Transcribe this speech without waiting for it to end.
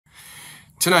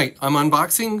Tonight, I'm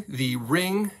unboxing the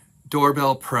Ring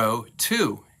Doorbell Pro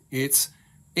 2. It's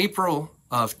April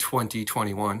of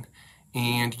 2021,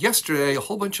 and yesterday a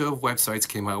whole bunch of websites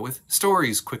came out with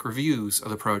stories, quick reviews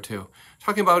of the Pro 2,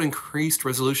 talking about increased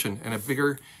resolution and a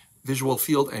bigger visual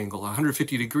field angle,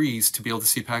 150 degrees, to be able to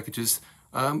see packages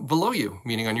below you,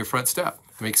 meaning on your front step.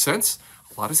 Makes sense?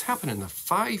 A lot has happened in the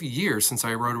 5 years since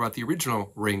I wrote about the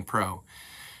original Ring Pro.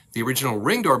 The original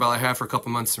Ring doorbell I had for a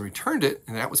couple months and returned it,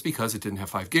 and that was because it didn't have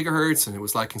 5 gigahertz and it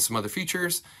was lacking some other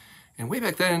features. And way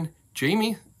back then,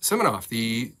 Jamie Siminoff,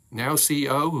 the now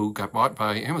CEO who got bought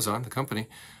by Amazon, the company,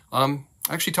 I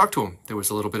actually talked to him. There was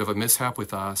a little bit of a mishap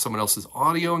with someone else's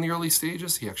audio in the early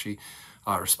stages. He actually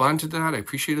responded to that. I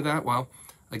appreciated that. Well,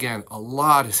 again, a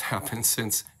lot has happened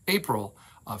since April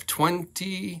of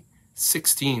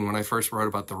 2016 when I first wrote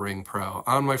about the Ring Pro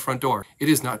on my front door. It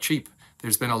is not cheap.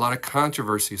 There's been a lot of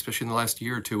controversy, especially in the last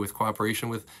year or two, with cooperation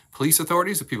with police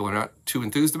authorities that people are not too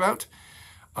enthused about.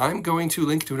 I'm going to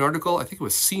link to an article, I think it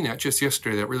was CNET just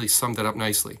yesterday, that really summed it up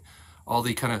nicely. All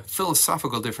the kind of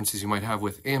philosophical differences you might have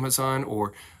with Amazon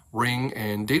or Ring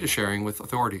and data sharing with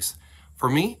authorities. For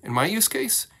me, in my use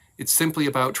case, it's simply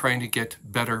about trying to get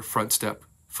better front step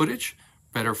footage,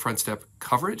 better front step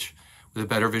coverage with a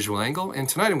better visual angle. And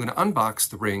tonight I'm going to unbox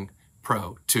the Ring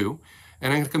Pro 2.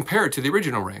 And I'm going to compare it to the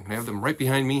original Ring. I have them right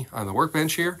behind me on the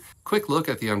workbench here. Quick look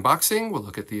at the unboxing. We'll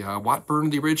look at the watt burn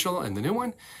of the original and the new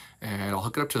one. And I'll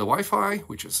hook it up to the Wi-Fi,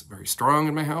 which is very strong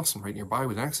in my house and right nearby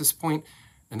with an access point.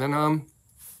 And then I'll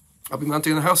be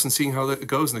mounting in the house and seeing how it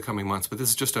goes in the coming months. But this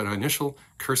is just an initial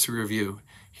cursory review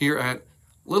here at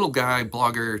little guy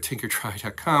blogger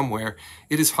tinkertry.com, where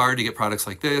it is hard to get products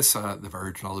like this. The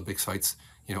Verge and all the big sites,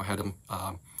 had them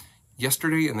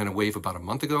yesterday and then a wave about a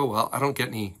month ago. Well, I don't get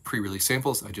any pre-release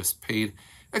samples. I just paid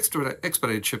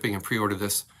expedited shipping and pre-ordered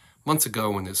this months ago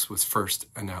when this was first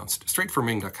announced. Straight from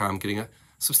Ring.com, getting a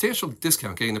substantial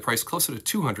discount, getting the price closer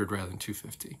to $200 rather than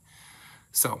 $250.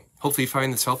 So hopefully you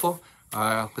find this helpful.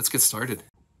 Let's get started.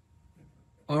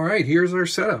 All right, here's our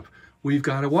setup. We've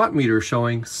got a watt meter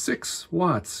showing 6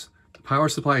 watts. The power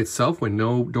supply itself, when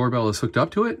no doorbell is hooked up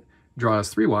to it, draws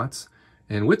 3 watts.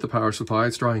 And with the power supply,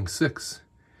 it's drawing 6.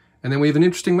 And then we have an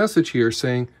interesting message here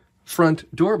saying front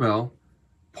doorbell,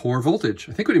 poor voltage.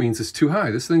 I think what it means is too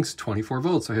high. This thing's 24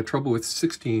 volts. I had trouble with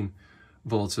 16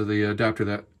 volts of the adapter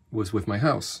that was with my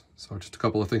house. So just a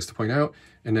couple of things to point out.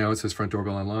 And now it says front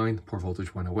doorbell online, poor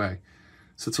voltage went away.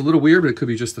 So it's a little weird, but it could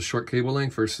be just the short cable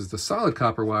length versus the solid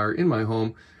copper wire in my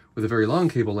home with a very long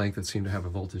cable length that seemed to have a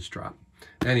voltage drop.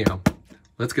 Anyhow,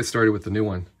 let's get started with the new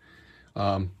one.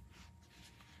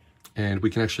 And we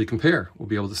can actually compare. We'll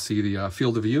be able to see the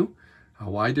field of view, how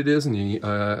wide it is in the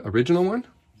original one.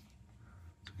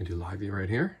 I can do live view right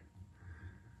here.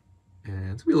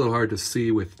 And it's gonna be a little hard to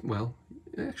see with, well,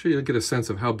 actually you'll get a sense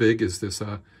of how big is this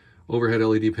overhead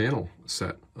LED panel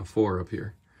set of 4 up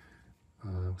here.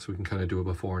 So we can kind of do a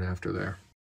before and after there.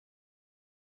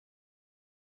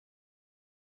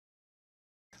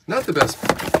 Not the best,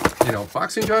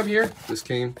 boxing job here. This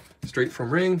came straight from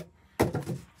Ring,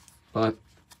 but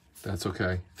that's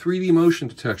okay. 3D motion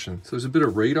detection. So there's a bit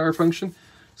of radar function,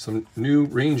 some new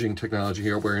ranging technology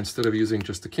here where instead of using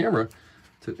just the camera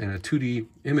and a 2D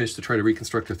image to try to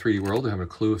reconstruct a 3D world, to have a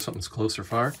clue if something's close or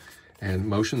far, and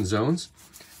motion zones.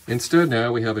 Instead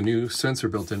now we have a new sensor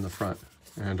built in the front.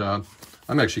 And I'm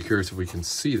actually curious if we can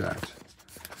see that.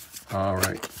 All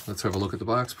right, let's have a look at the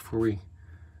box before we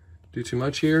do too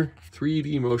much here.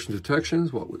 3D motion detection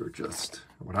is what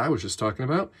I was just talking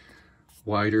about.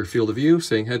 Wider field of view,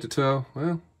 saying head to toe.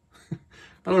 Well, I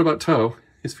don't know about toe.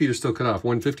 His feet are still cut off.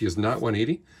 150 is not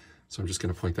 180. So I'm just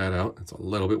going to point that out. It's a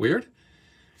little bit weird.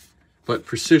 But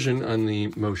precision on the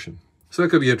motion. So that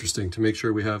could be interesting to make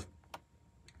sure we have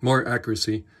more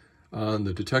accuracy on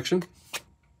the detection.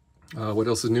 What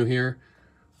else is new here?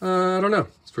 I don't know.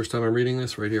 It's the first time I'm reading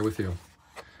this right here with you.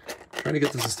 Trying to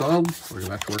get this installed. We'll go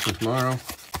back to working tomorrow.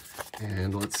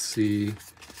 And let's see.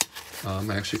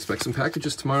 I actually expect some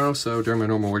packages tomorrow, so during my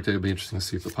normal workday, it'll be interesting to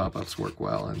see if the pop-ups work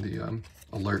well and the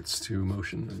alerts to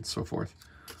motion and so forth.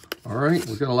 All right,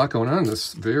 we've got a lot going on in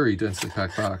this very densely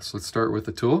packed box. Let's start with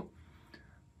the tool.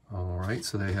 All right,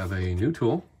 so they have a new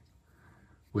tool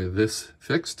with this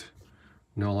fixed.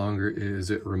 No longer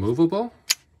is it removable.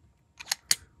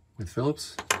 With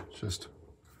Phillips, just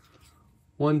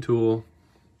one tool.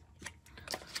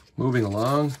 Moving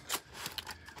along,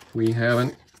 we have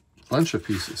a bunch of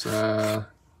pieces.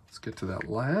 Let's get to that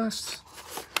last.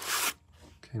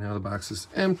 Okay, now the box is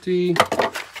empty.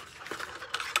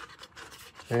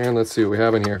 And let's see what we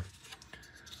have in here.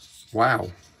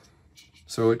 Wow.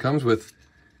 So it comes with,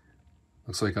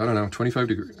 looks like, I don't know, 25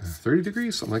 degrees, 30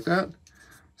 degrees, something like that.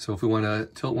 So if we want to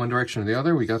tilt one direction or the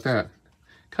other, we got that.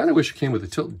 Kind of wish it came with a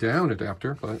tilt down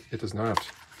adapter, but it does not.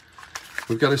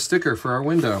 We've got a sticker for our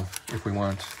window if we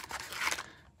want.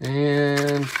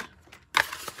 And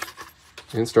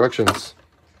instructions.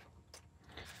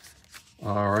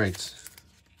 All right.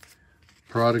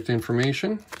 Product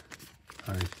information.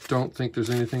 I don't think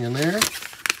there's anything in there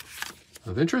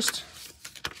of interest.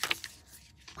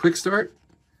 Quick start.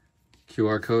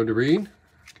 QR code to read.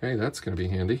 Okay, that's going to be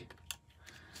handy.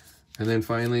 And then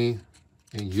finally,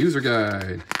 a user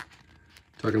guide.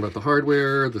 Talking about the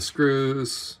hardware, the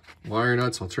screws, wire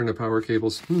nuts, alternate power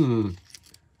cables.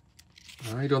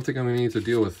 I don't think I'm going to need to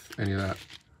deal with any of that.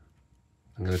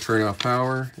 I'm going to turn off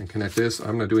power and connect this.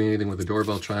 I'm not doing anything with the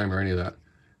doorbell chime or any of that.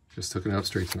 Just hooking it up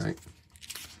straight tonight.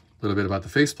 A little bit about the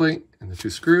faceplate and the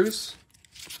 2 screws.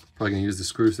 Probably going to use the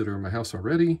screws that are in my house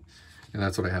already. And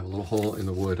that's what I have, a little hole in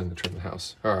the wood in the trim of the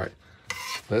house. All right,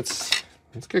 let's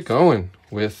get going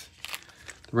with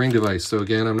the ring device. So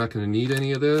again, I'm not going to need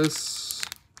any of this.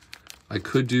 I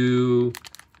could do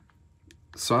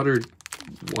soldered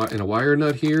in a wire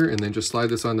nut here and then just slide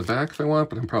this on the back if I want,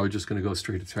 but I'm probably just going to go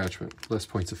straight attachment. Less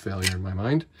points of failure in my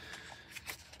mind.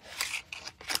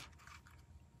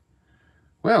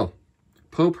 Well,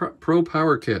 Pro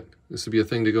Power Kit. This would be a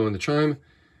thing to go in the chime.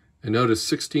 And notice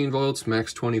 16 volts,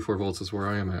 max 24 volts is where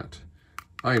I am at.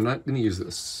 I am not going to use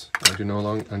this. I no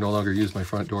longer use my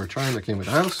front door chime that came with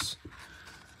the house.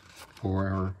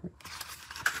 I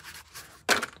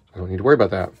don't need to worry about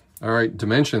that. All right,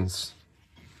 dimensions.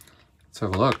 Let's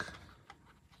have a look.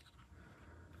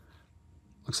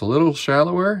 Looks a little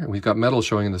shallower, and we've got metal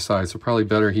showing in the side, so probably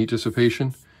better heat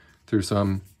dissipation through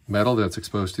some metal that's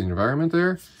exposed to the environment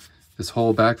there. This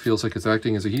whole back feels like it's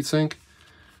acting as a heat sink.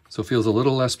 So it feels a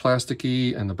little less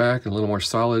plasticky in the back and a little more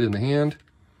solid in the hand.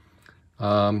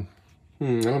 I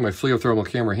don't have my FLIR thermal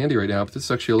camera handy right now, but this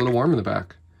is actually a little warm in the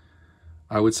back.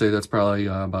 I would say that's probably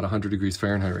about 100 degrees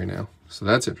Fahrenheit right now. So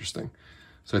that's interesting.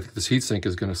 So I think this heatsink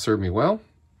is going to serve me well.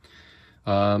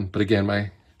 But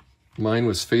again, mine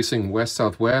was facing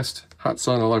west-southwest, hot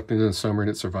sun all up into the summer,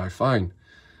 and it survived fine.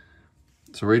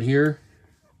 So right here,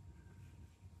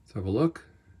 let's have a look.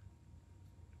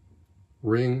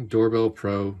 Ring Doorbell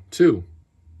Pro 2,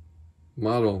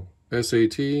 model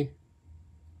SAT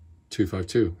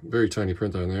 252. Very tiny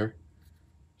print on there.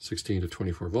 16 to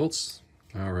 24 volts.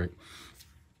 All right.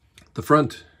 The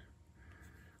front,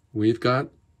 we've got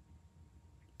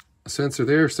a sensor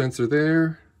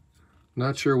there.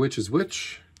 Not sure which is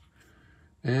which.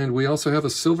 And we also have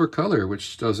a silver color,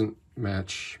 which doesn't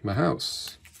match my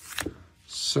house.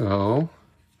 So,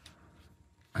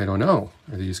 I don't know.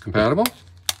 Are these compatible?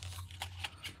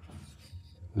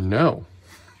 No.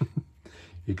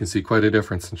 You can see quite a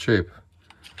difference in shape.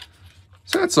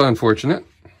 So that's unfortunate.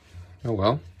 Oh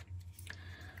well.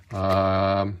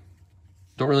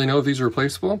 Don't really know if these are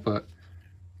replaceable, but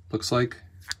looks like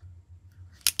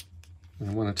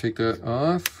I want to take that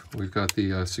off. We've got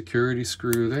the security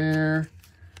screw there.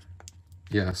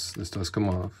 Yes, this does come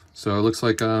off. So it looks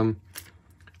like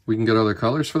we can get other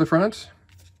colors for the front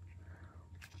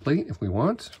plate if we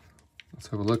want. Let's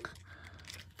have a look.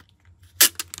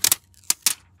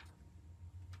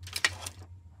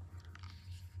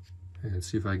 And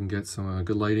see if I can get some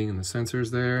good lighting in the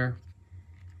sensors there.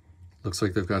 Looks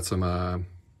like they've got some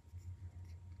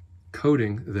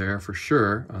coating there for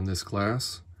sure on this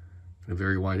glass. And a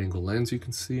very wide angle lens you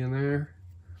can see in there.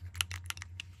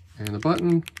 And the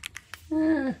button,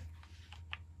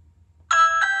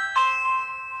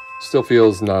 still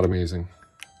feels not amazing.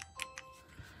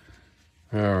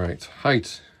 All right,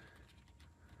 height.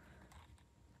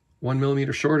 1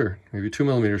 millimeter shorter, maybe 2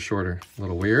 millimeters shorter. A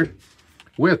little weird.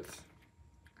 Width.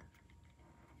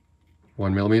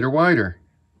 1 millimeter wider,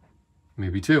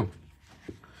 maybe 2.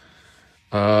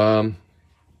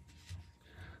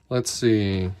 Let's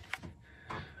see.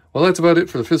 Well, that's about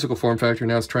it for the physical form factor.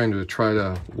 Now it's try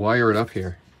to wire it up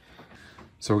here.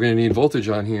 So we're going to need voltage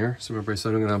on here. So everybody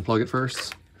said I'm going to unplug it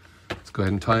first. Let's go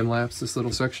ahead and time lapse this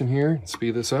little section here and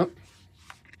speed this up.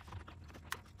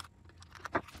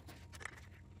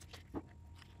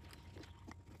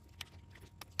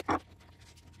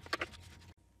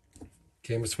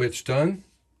 Camera switch done.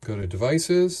 Go to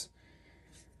devices,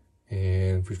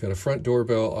 and we've got a front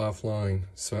doorbell offline.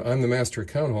 So I'm the master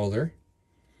account holder.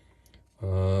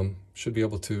 Should be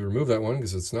able to remove that one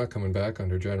because it's not coming back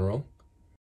under general.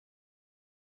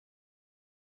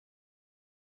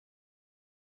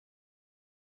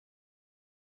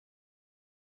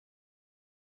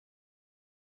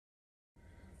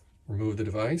 Remove the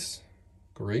device.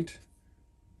 Great.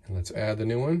 And let's add the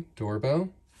new one, doorbell.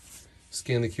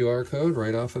 Scan the QR code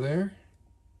right off of there.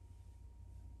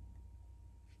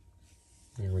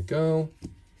 There we go.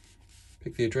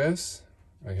 Pick the address.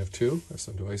 I have two. I have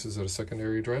some devices at a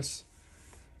secondary address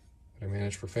that I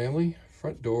manage for family.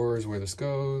 Front door is where this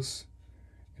goes.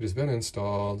 It has been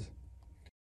installed.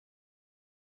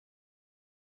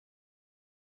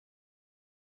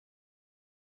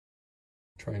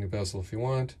 Try a new bezel if you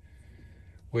want.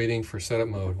 Waiting for setup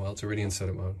mode. Well, it's already in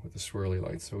setup mode with the swirly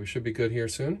light, so we should be good here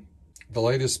soon. The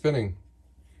light is spinning.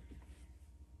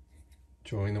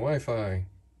 Join the Wi-Fi.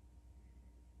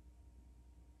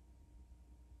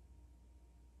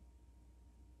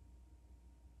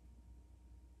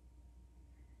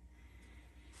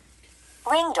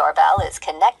 Ring doorbell is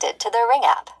connected to the Ring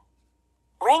app.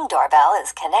 Ring doorbell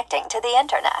is connecting to the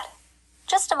internet.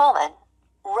 Just a moment.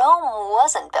 Rome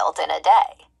wasn't built in a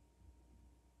day.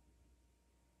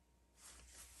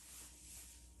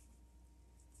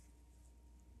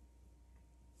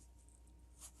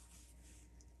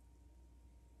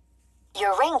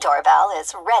 Your Ring doorbell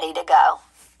is ready to go.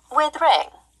 With Ring,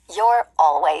 you're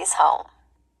always home.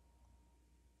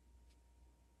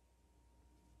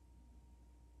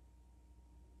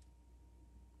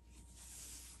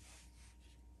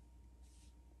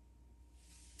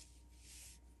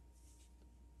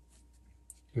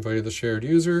 Invited the shared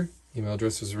user. Email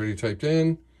address is already typed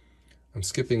in. I'm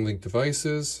skipping linked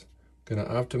devices. Gonna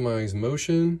optimize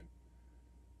motion.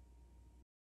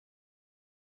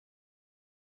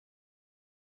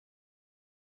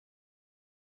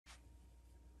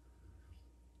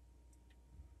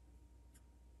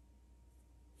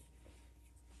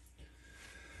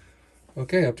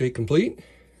 Okay, update complete.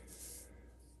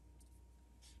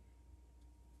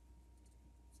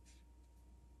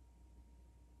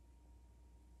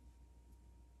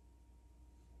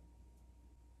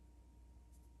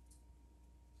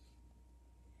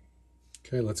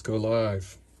 Okay, let's go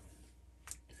live.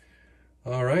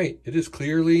 All right, it is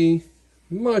clearly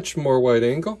much more wide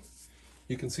angle.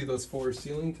 You can see those 4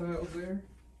 ceiling tiles there.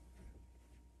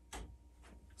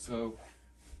 So,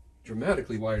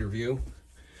 dramatically wider view.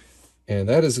 And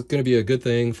that is going to be a good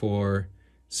thing for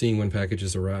seeing when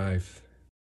packages arrive.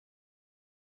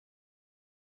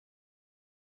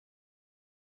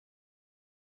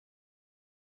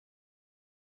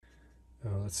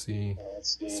 Let's see.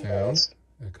 Sound.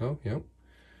 Echo, yep.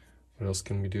 What else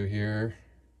can we do here?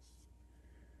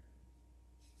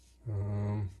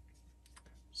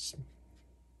 So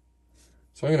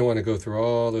I'm going to want to go through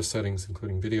all those settings,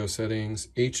 including video settings.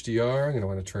 HDR, I'm going to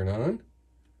want to turn on.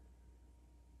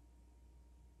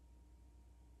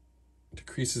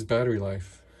 Decreases battery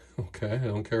life. Okay, I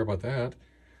don't care about that.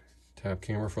 Tap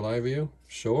camera for live view.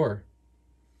 Sure.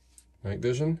 Night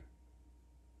vision.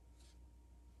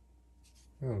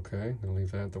 Okay, I'll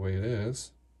leave that the way it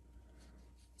is.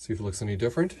 See if it looks any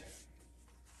different.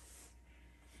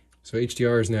 So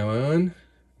HDR is now on.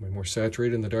 Am I more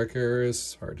saturated in the dark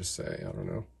areas? Hard to say, I don't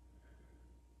know.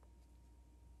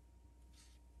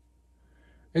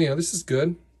 Anyhow, this is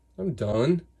good. I'm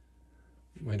done.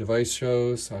 My device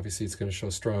shows, obviously it's going to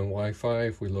show strong Wi-Fi.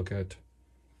 If we look at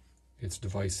its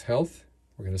device health,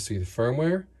 we're going to see the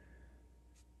firmware.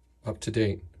 Up to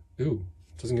date. Ooh,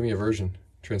 doesn't give me a version.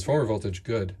 Transformer voltage,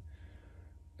 good.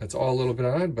 That's all a little bit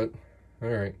odd, but all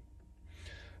right.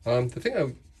 The thing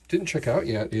I didn't check out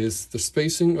yet is the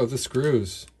spacing of the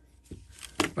screws.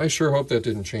 I sure hope that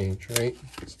didn't change, right?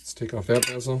 So let's take off that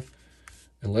bezel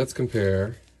and let's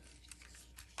compare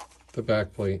the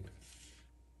back plate.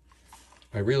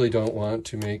 I really don't want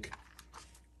to make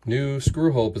new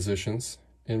screw hole positions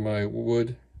in my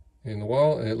wood in the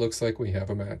wall, and it looks like we have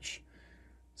a match.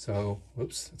 So,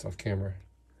 whoops, it's off camera.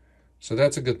 So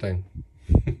that's a good thing.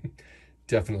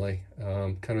 Definitely.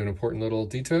 Kind of an important little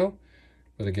detail,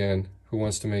 but again, who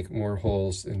wants to make more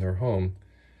holes in their home?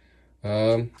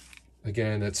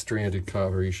 Again, that stranded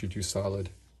cover, you should use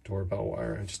solid doorbell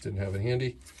wire. I just didn't have it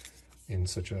handy in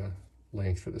such a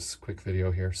length for this quick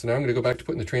video here. So now I'm going to go back to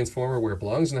putting the transformer where it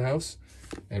belongs in the house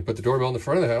and put the doorbell in the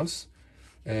front of the house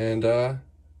and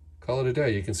call it a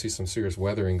day. You can see some serious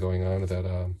weathering going on with that.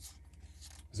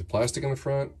 Is it plastic in the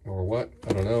front or what?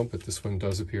 I don't know, but this one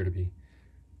does appear to be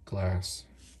glass.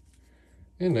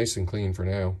 And nice and clean for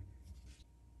now.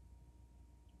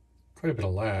 Quite a bit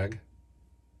of lag.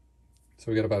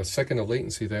 So we got about a second of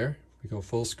latency there. We go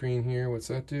full screen here. What's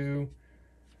that do?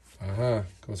 Aha,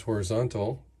 goes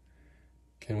horizontal.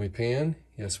 Can we pan?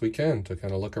 Yes, we can, to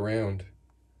kind of look around.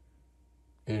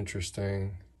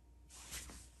 Interesting.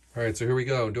 All right, so here we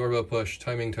go. Doorbell push,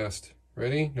 timing test.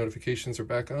 Ready? Notifications are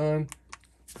back on.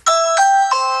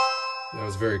 That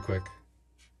was very quick.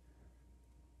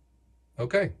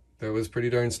 Okay, that was pretty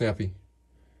darn snappy.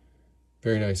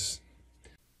 Very nice.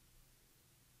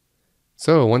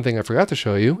 So one thing I forgot to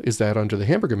show you is that under the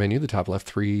hamburger menu, the top left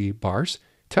 3 bars,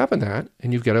 tap on that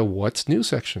and you've got a What's New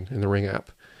section in the Ring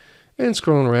app. And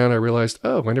scrolling around, I realized,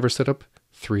 oh, I never set up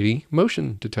 3D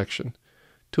motion detection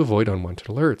to avoid unwanted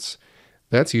alerts.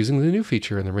 That's using the new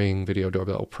feature in the Ring Video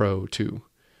Doorbell Pro 2.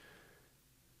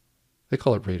 They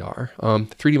call it radar.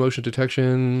 3D motion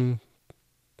detection,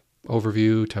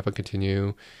 overview, tap on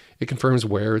continue. It confirms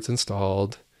where it's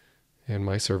installed and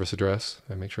my service address.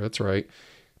 I make sure that's right.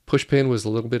 Push pin was a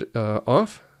little bit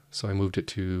off, so I moved it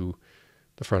to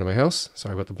the front of my house.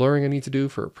 Sorry about the blurring I need to do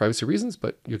for privacy reasons,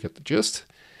 but you'll get the gist.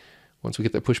 Once we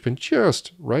get that push pin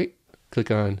just right,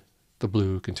 click on the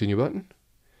blue continue button.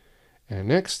 And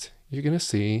next, you're going to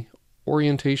see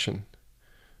orientation,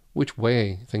 which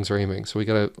way things are aiming. So we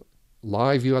got a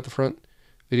live view out the front,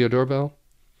 video doorbell.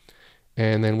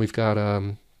 And then we've got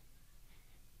a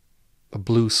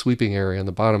blue sweeping area on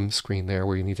the bottom screen there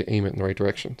where you need to aim it in the right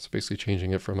direction. So basically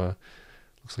changing it from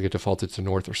looks like it defaulted to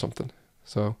north or something.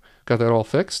 So got that all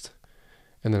fixed.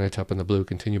 And then I tap on the blue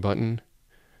continue button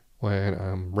when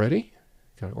I'm ready.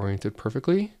 Got it oriented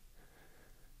perfectly.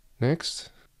 Next,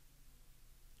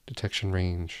 detection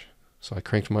range. So I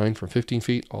cranked mine from 15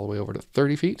 feet all the way over to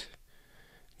 30 feet.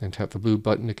 Then tap the blue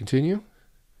button to continue.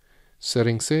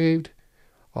 Settings saved.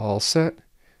 All set.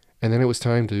 And then it was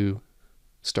time to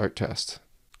start test.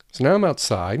 So now I'm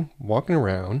outside, walking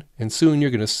around, and soon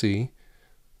you're going to see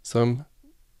some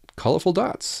colorful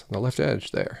dots on the left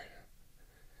edge there.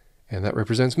 And that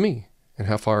represents me and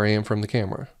how far I am from the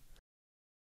camera.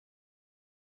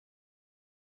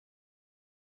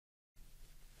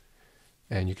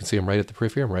 And you can see I'm right at the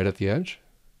periphery, I'm right at the edge.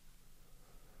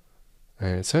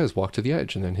 And it says walk to the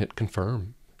edge and then hit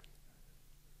confirm.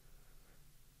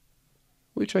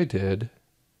 Which I did.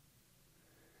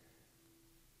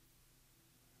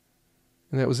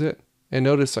 And that was it. And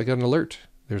notice I got an alert.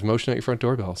 There's motion at your front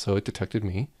doorbell, so it detected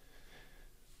me.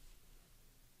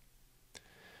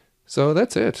 So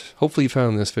that's it. Hopefully you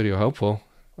found this video helpful.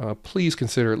 Please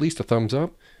consider at least a thumbs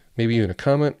up, maybe even a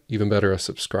comment, even better a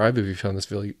subscribe if you found this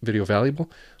video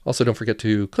valuable. Also, don't forget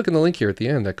to click on the link here at the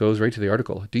end that goes right to the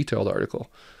article, a detailed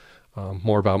article,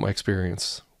 more about my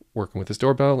experience working with this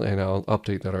doorbell, and I'll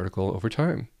update that article over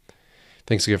time.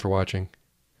 Thanks again for watching,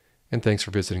 and thanks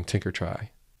for visiting Tinker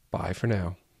Try. Bye for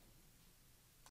now.